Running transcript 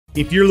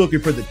If you're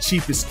looking for the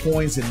cheapest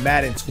coins in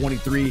Madden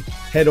 23,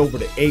 head over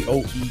to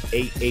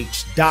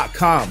AOEAH.com.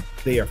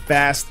 They are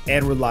fast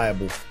and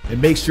reliable.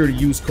 And make sure to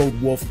use code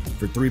WOLF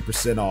for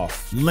 3%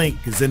 off. Link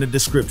is in the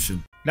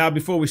description. Now,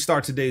 before we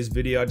start today's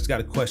video, I just got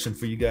a question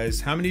for you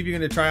guys. How many of you are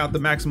going to try out the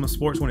Maximum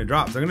Sports when it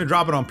drops? They're going to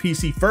drop it on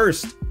PC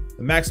first,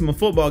 the Maximum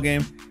Football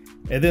game,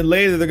 and then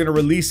later they're going to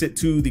release it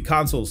to the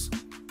consoles.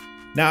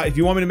 Now, if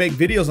you want me to make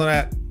videos on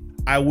that,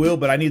 I will,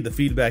 but I need the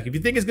feedback. If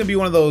you think it's gonna be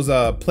one of those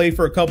play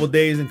for a couple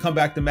days and come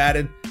back to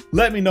Madden,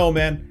 let me know,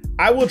 man.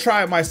 I will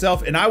try it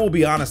myself and I will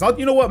be honest.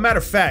 You know what, matter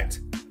of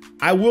fact,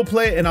 I will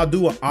play it and I'll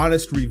do an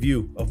honest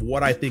review of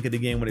what I think of the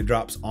game when it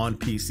drops on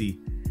PC.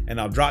 And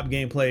I'll drop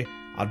gameplay,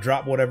 I'll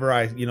drop whatever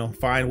I,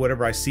 find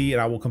whatever I see,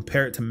 and I will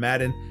compare it to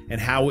Madden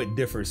and how it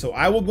differs. So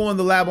I will go in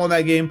the lab on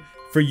that game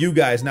for you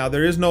guys. Now,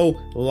 there is no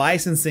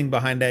licensing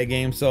behind that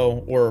game,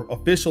 or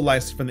official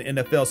license from the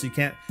NFL, so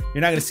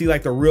you're not gonna see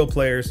like the real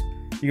players.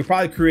 You can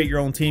probably create your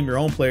own team, your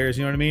own players,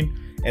 you know what I mean?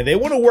 And they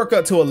want to work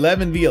up to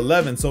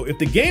 11v11. So if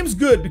the game's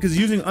good because it's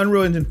using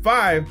Unreal Engine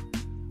 5,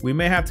 we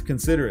may have to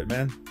consider it,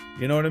 man.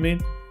 You know what I mean?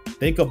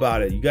 Think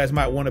about it. You guys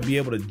might want to be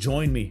able to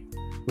join me.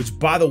 Which,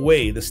 by the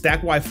way, the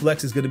Stack Y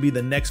Flex is going to be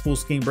the next full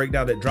scheme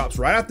breakdown that drops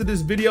right after this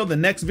video. The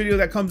next video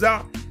that comes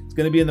out, it's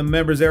going to be in the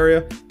members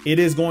area. It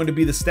is going to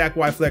be the Stack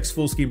Y Flex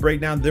full scheme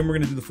breakdown. Then we're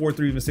going to do the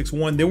 4-3 even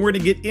 6-1. Then we're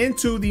going to get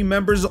into the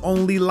members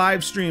only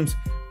live streams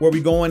where we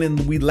go in and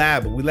we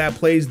lab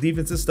plays,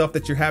 defenses, stuff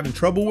that you're having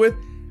trouble with.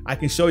 I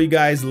can show you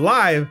guys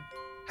live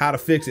how to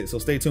fix it. So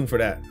stay tuned for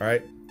that. All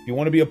right. If you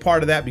want to be a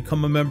part of that,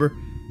 become a member,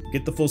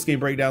 get the full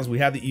scheme breakdowns. We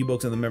have the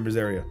ebooks in the members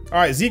area. All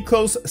right. Z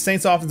Close,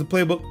 Saints offensive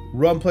playbook,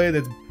 run play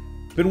that's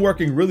been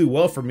working really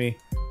well for me.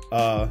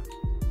 And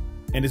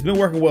it's been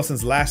working well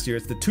since last year.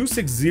 It's the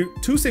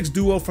 2-6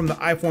 duo from the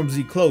iForm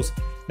Z Close.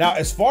 Now,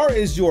 as far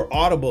as your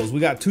audibles, we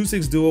got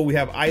 2-6 duo. We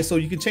have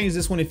ISO. You can change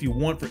this one if you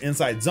want for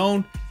inside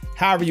zone.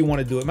 However you want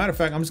to do it. Matter of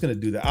fact, I'm just going to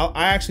do that.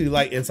 I actually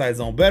like inside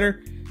zone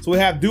better. So we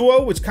have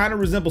duo, which kind of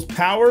resembles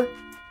power,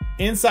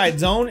 inside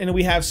zone, and then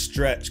we have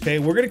stretch. Okay,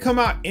 we're going to come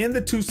out in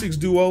the 2-6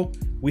 duo.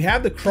 We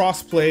have the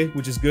cross play,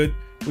 which is good.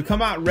 We come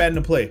out red in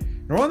the play.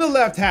 And we're on the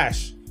left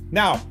hash.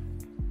 Now,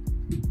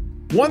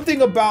 one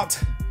thing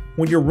about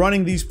when you're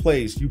running these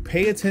plays, you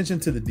pay attention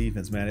to the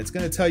defense, man. It's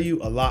going to tell you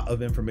a lot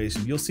of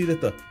information. You'll see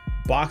that the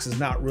box is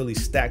not really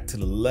stacked to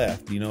the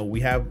left. We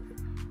have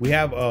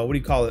what do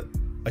you call it?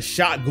 A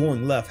shot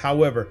going left.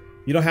 However,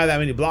 you don't have that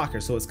many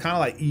blockers, so it's kind of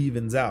like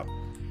evens out.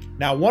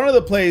 Now, one of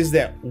the plays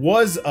that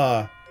was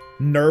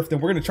nerfed, and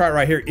we're going to try it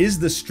right here, is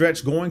the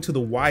stretch going to the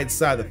wide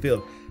side of the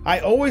field. I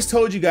always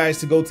told you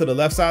guys to go to the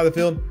left side of the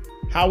field.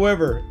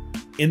 However,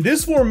 in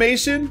this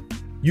formation,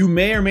 you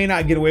may or may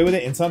not get away with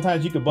it, and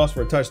sometimes you can bust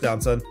for a touchdown,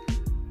 son.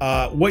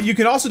 What you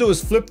can also do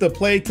is flip the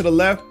play to the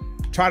left,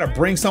 try to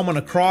bring someone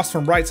across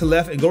from right to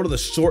left, and go to the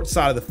short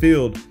side of the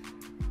field.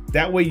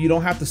 That way you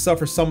don't have to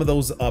suffer some of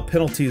those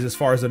penalties as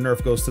far as the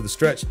nerf goes to the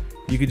stretch.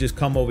 You can just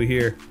come over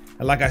here.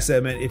 And like I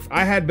said, man, if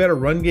I had better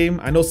run game,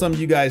 I know some of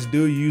you guys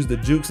do, you use the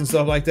jukes and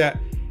stuff like that.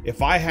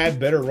 If I had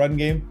better run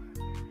game,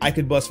 I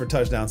could bust for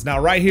touchdowns.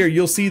 Now right here,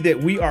 you'll see that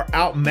we are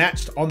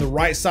outmatched on the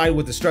right side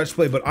with the stretch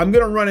play, but I'm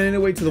gonna run it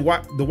anyway to the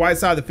wide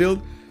side of the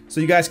field so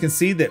you guys can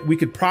see that we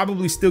could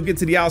probably still get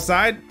to the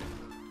outside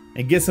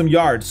and get some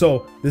yards.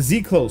 So the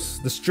Z Close,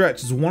 the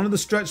stretch, is one of the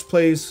stretch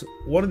plays,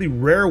 one of the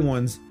rare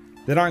ones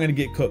that aren't going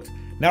to get cooked.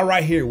 Now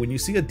right here, when you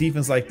see a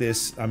defense like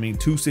this, I mean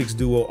 2-6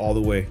 duo all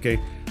the way, okay?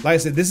 Like I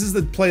said, this is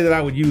the play that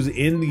I would use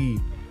in the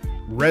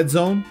red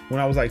zone. When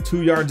I was like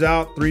 2 yards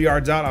out, 3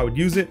 yards out, I would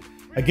use it.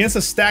 Against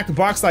a stacked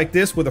box like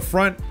this with a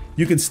front,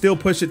 you can still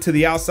push it to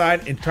the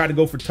outside and try to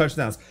go for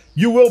touchdowns.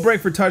 You will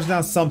break for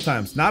touchdowns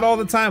sometimes. Not all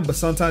the time, but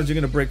sometimes you're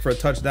going to break for a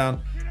touchdown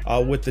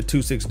with the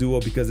 2-6 duo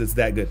because it's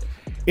that good.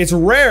 It's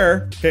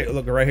rare. Okay,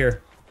 look right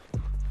here.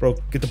 Bro,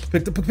 pick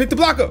the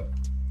block up.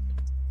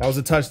 That was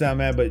a touchdown,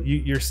 man, but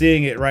you're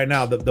seeing it right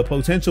now, the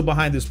potential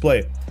behind this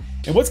play.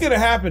 And what's going to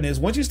happen is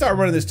once you start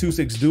running this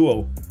 2-6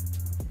 duo,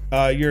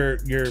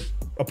 your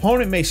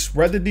opponent may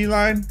spread the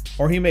D-line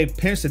or he may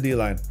pinch the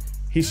D-line.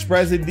 He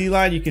spreads the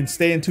D-line, you can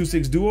stay in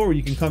 2-6 duo, or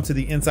you can come to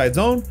the inside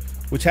zone,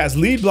 which has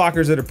lead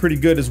blockers that are pretty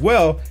good as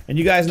well. And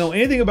you guys know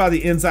anything about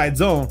the inside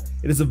zone,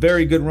 it is a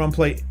very good run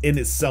play in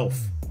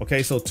itself.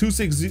 Okay, so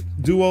 2-6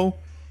 duo,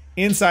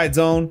 inside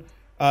zone.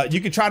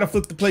 You could try to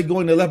flip the play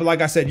going to the left, but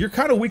like I said, you're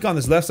kind of weak on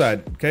this left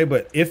side, okay?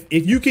 But if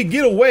you could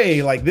get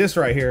away like this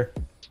right here,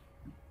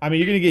 I mean,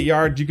 you're going to get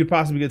yards. You could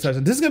possibly get a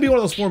touchdown. This is going to be one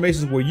of those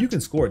formations where you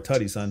can score a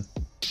tutty, son.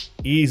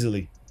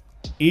 Easily.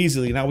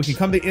 Easily. Now, we can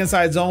come to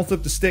inside zone,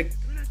 flip the stick,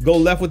 go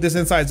left with this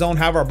inside zone,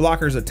 have our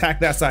blockers attack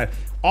that side.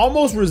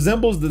 Almost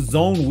resembles the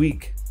zone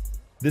weak,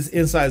 this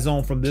inside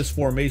zone from this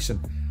formation.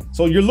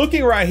 So you're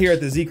looking right here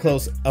at the Z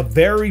Close, a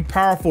very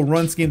powerful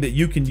run scheme that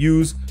you can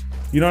use.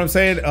 You know what I'm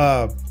saying?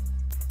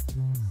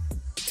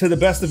 To the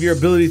best of your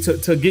ability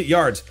to get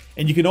yards.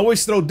 And you can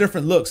always throw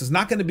different looks. It's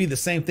not going to be the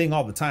same thing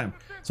all the time.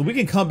 So we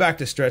can come back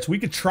to stretch. We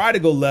could try to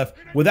go left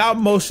without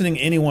motioning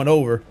anyone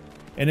over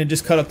and then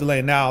just cut up the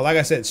lane. Now, like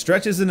I said,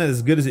 stretch isn't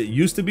as good as it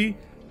used to be,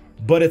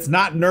 but it's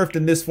not nerfed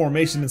in this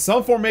formation. In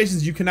some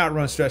formations, you cannot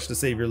run stretch to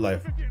save your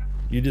life.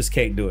 You just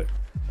can't do it.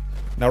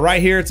 Now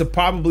right here, it's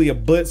probably a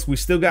blitz. We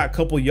still got a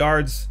couple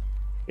yards.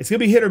 It's gonna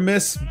be hit or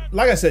miss.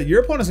 Like I said,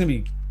 your opponent's gonna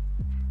be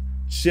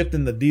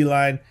shifting the D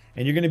line,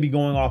 and you're gonna be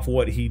going off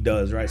what he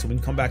does, right? So we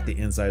can come back to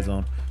inside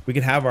zone. We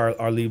can have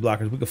our lead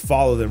blockers. We can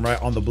follow them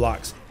right on the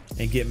blocks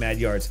and get mad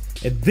yards.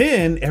 And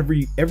then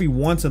every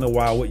once in a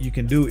while, what you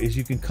can do is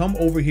you can come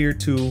over here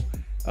to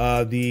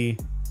the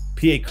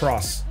PA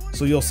cross.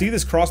 So you'll see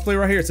this cross play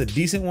right here. It's a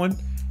decent one.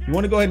 You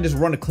want to go ahead and just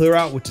run a clear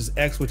out, which is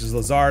X, which is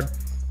Lazard.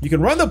 You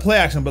can run the play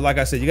action, but like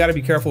I said, you got to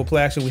be careful with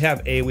play action. We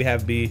have A, we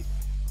have B.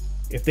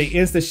 If they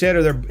insta shed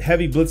or they're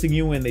heavy blitzing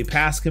you and they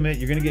pass commit,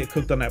 you're going to get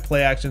cooked on that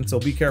play action. So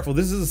be careful.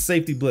 This is a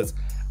safety blitz.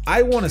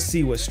 I want to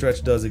see what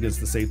stretch does against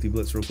the safety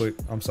blitz real quick.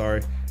 I'm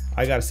sorry.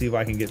 I got to see if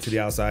I can get to the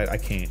outside. I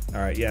can't.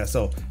 All right. Yeah.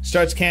 So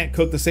stretch can't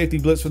cook the safety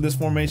blitz for this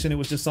formation. It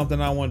was just something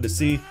I wanted to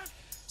see.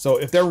 So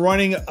if they're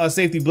running a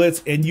safety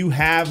blitz and you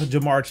have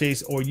Jamar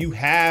Chase or you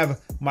have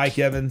Mike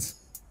Evans,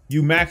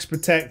 you max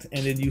protect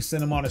and then you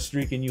send them on a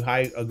streak and you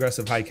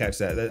aggressive high catch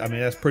that. I mean,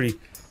 that's pretty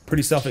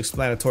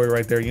self-explanatory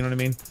right there. You know what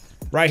I mean?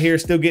 Right here,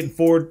 still getting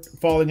forward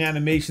falling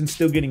animation,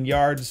 still getting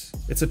yards.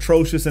 It's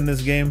atrocious in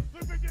this game.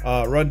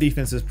 Run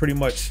defense is pretty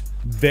much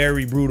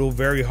very brutal,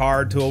 very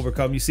hard to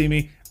overcome. You see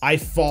me? I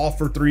fall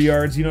for 3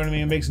 yards. You know what I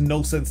mean? It makes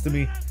no sense to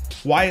me.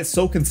 Why it's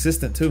so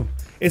consistent too.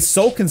 It's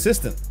so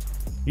consistent.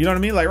 You know what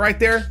I mean? Like right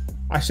there,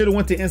 I should have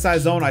went to inside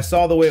zone. I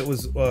saw the way it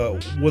was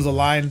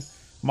aligned.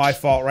 My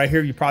fault. Right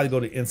here, you probably go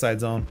to inside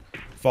zone,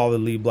 follow the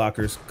lead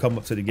blockers, come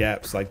up to the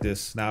gaps like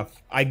this. Now, if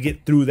I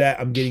get through that,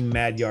 I'm getting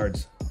mad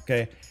yards.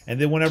 Okay. And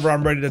then whenever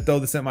I'm ready to throw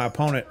this at my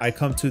opponent, I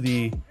come to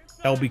the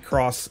LB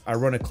cross. I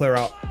run a clear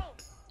out,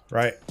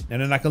 right?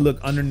 And then I can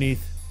look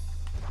underneath,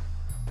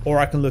 or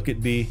I can look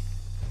at B,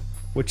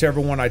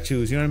 whichever one I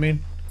choose. You know what I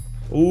mean?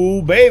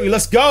 Ooh, baby,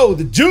 let's go.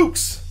 The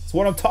jukes. That's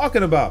what I'm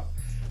talking about.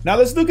 Now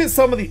let's look at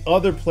some of the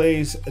other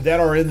plays that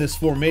are in this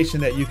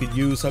formation that you could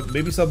use.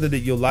 Maybe something that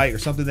you'll like or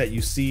something that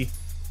you see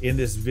in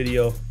this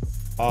video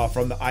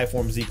from the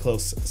iForm Z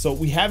close. So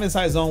we have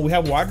inside zone. We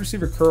have wide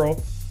receiver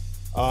curl,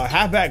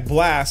 halfback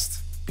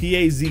blast,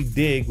 PAZ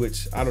dig,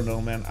 which I don't know,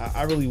 man.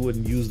 I really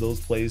wouldn't use those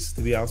plays,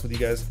 to be honest with you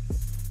guys.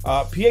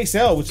 PA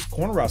sell, which is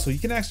corner route. So you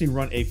can actually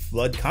run a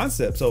flood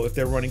concept. So if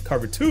they're running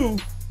cover 2,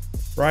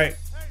 right,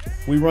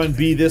 we run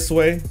B this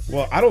way.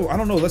 Well, I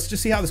don't know. Let's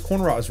just see how this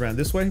corner route is ran.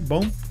 This way,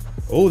 boom.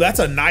 Oh, that's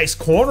a nice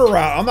corner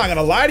route. I'm not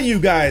gonna lie to you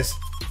guys.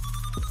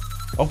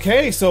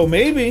 Okay, so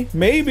maybe,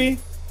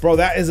 bro,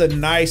 that is a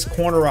nice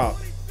corner route.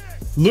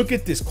 Look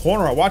at this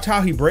corner route. Watch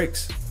how he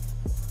breaks.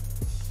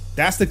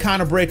 That's the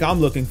kind of break I'm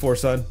looking for,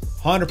 son.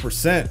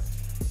 100%.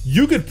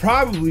 You could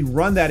probably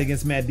run that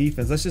against mad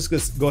defense. Let's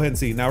just go ahead and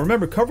see. Now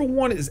remember, cover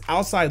 1 is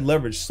outside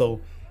leverage, so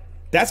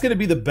that's going to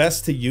be the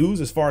best to use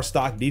as far as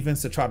stock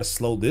defense to try to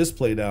slow this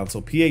play down.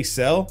 So PA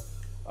sell.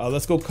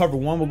 Let's go cover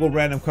 1. We'll go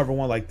random cover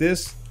 1 like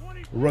this.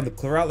 We'll run the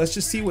clear out. Let's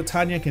just see what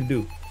Tanya can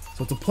do.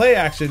 So to play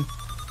action,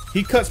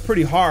 he cuts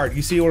pretty hard.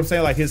 You see what I'm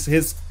saying? Like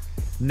his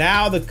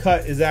now the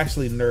cut is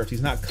actually nerfed.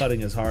 He's not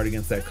cutting as hard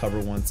against that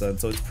cover 1, son.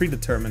 So it's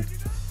predetermined.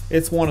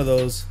 It's one of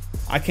those.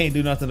 I can't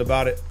do nothing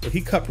about it. But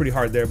he cut pretty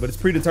hard there, but it's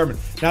predetermined.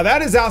 Now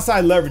that is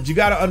outside leverage. You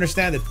got to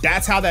understand that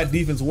that's how that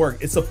defense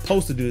works. It's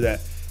supposed to do that.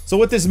 So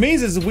what this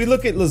means is if we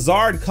look at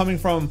Lazard coming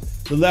from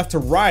the left to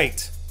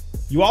right,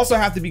 you also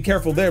have to be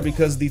careful there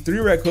because the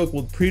 3-rec hook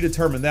will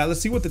predetermine that.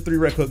 Let's see what the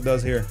 3-rec hook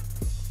does here.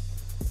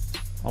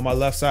 On my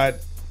left side.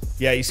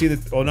 Yeah, you see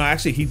that. Oh no,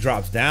 actually he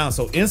drops down.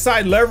 So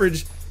inside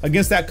leverage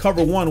against that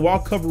cover 1, while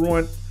cover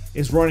 1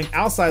 is running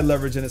outside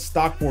leverage in its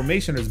stock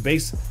formation or its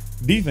base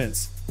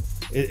defense,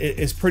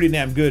 it's pretty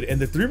damn good. And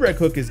the 3-rec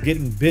hook is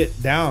getting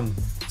bit down,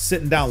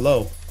 sitting down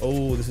low.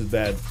 Oh, this is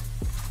bad.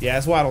 Yeah,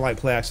 that's why I don't like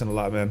play action a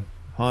lot, man.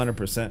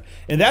 100%.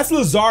 And that's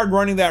Lazard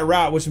running that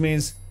route, which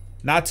means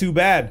not too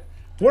bad.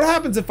 What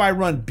happens if I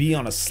run B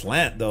on a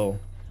slant though?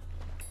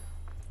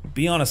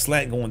 B on a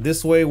slant going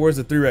this way. Where's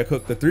the 3-rec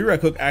hook? The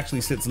 3-rec hook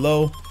actually sits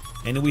low,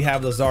 and then we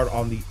have Lazard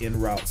on the in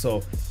route.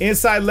 So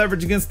inside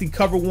leverage against the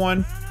cover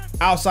 1,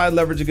 outside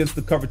leverage against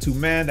the cover 2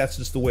 man. That's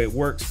just the way it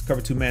works.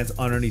 Cover 2 man's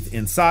underneath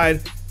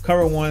inside,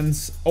 cover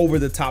 1's over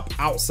the top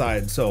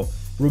outside. So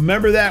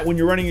remember that when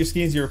you're running your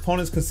schemes, your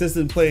opponent's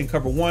consistently playing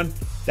cover 1.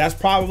 That's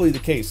probably the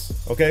case,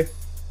 okay?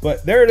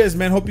 But there it is,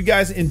 man. Hope you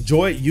guys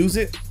enjoy it, use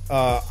it.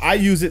 I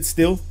use it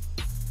still.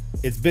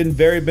 It's been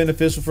very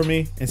beneficial for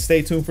me, and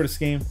stay tuned for the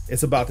scheme.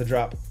 It's about to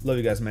drop. Love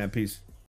you guys, man. Peace.